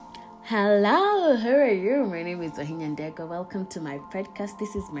Hello, how are you? My name is Zahinya Ndego. Welcome to my podcast.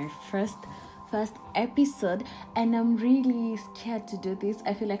 This is my first episode, and I'm really scared to do this.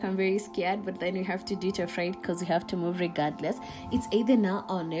 I feel like I'm very scared, but then you have to do it afraid because you have to move regardless. It's either now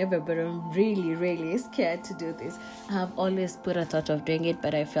or never, but I'm really scared to do this. I have always put a thought of doing it,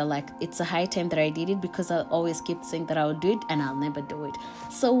 but I feel like it's a high time that I did it because I always keep saying that I'll do it and I'll never do it.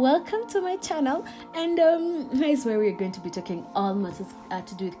 So welcome to my channel, and here's where we're going to be talking all matters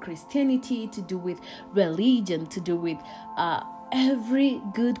to do with Christianity, to do with religion, to do with every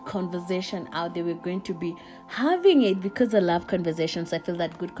good conversation out there. We're going to be having it because I love conversations. I feel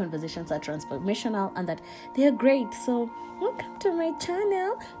that good conversations are transformational and that they are great. So welcome to my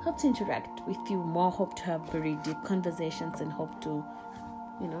channel. Hope to interact with you more, hope to have very deep conversations, and hope to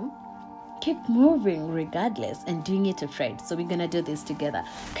keep moving regardless and doing it afraid. So we're gonna do this together.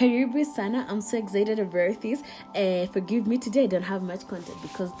 Karibu sana. I'm so excited about this. Forgive me, today I don't have much content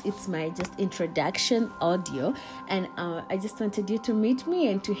because it's my just introduction audio, and I just wanted you to meet me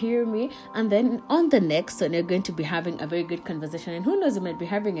and to hear me, and then on the next one you're going to be having a very good conversation, and who knows, you might be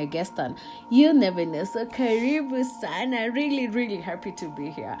having a guest on. You never know. So karibu sana. Really happy to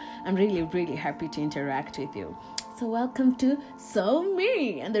be here. I'm really happy to interact with you. So welcome to So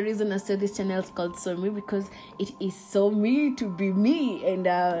Me, and the reason I said this channel is called So Me because it is so me to be me, and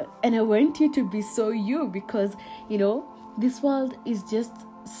I want you to be so you, because this world is just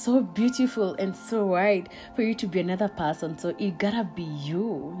so beautiful and so wide for you to be another person. So you gotta be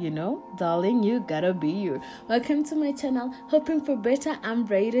you, darling. You gotta be you. Welcome to my channel. Hoping for better and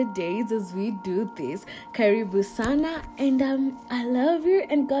brighter days as we do this. Karibu sana, and I love you,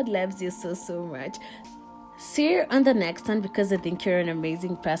 and God loves you so much. See you on the next one, because I think you're an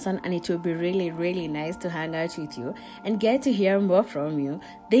amazing person, and it will be really nice to hang out with you and get to hear more from you.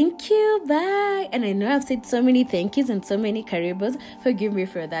 Thank you. Bye. And I know I've said so many thank yous and so many karibos. Forgive me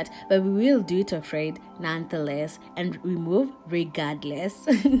for that, but we will do it afraid nonetheless, and we move regardless.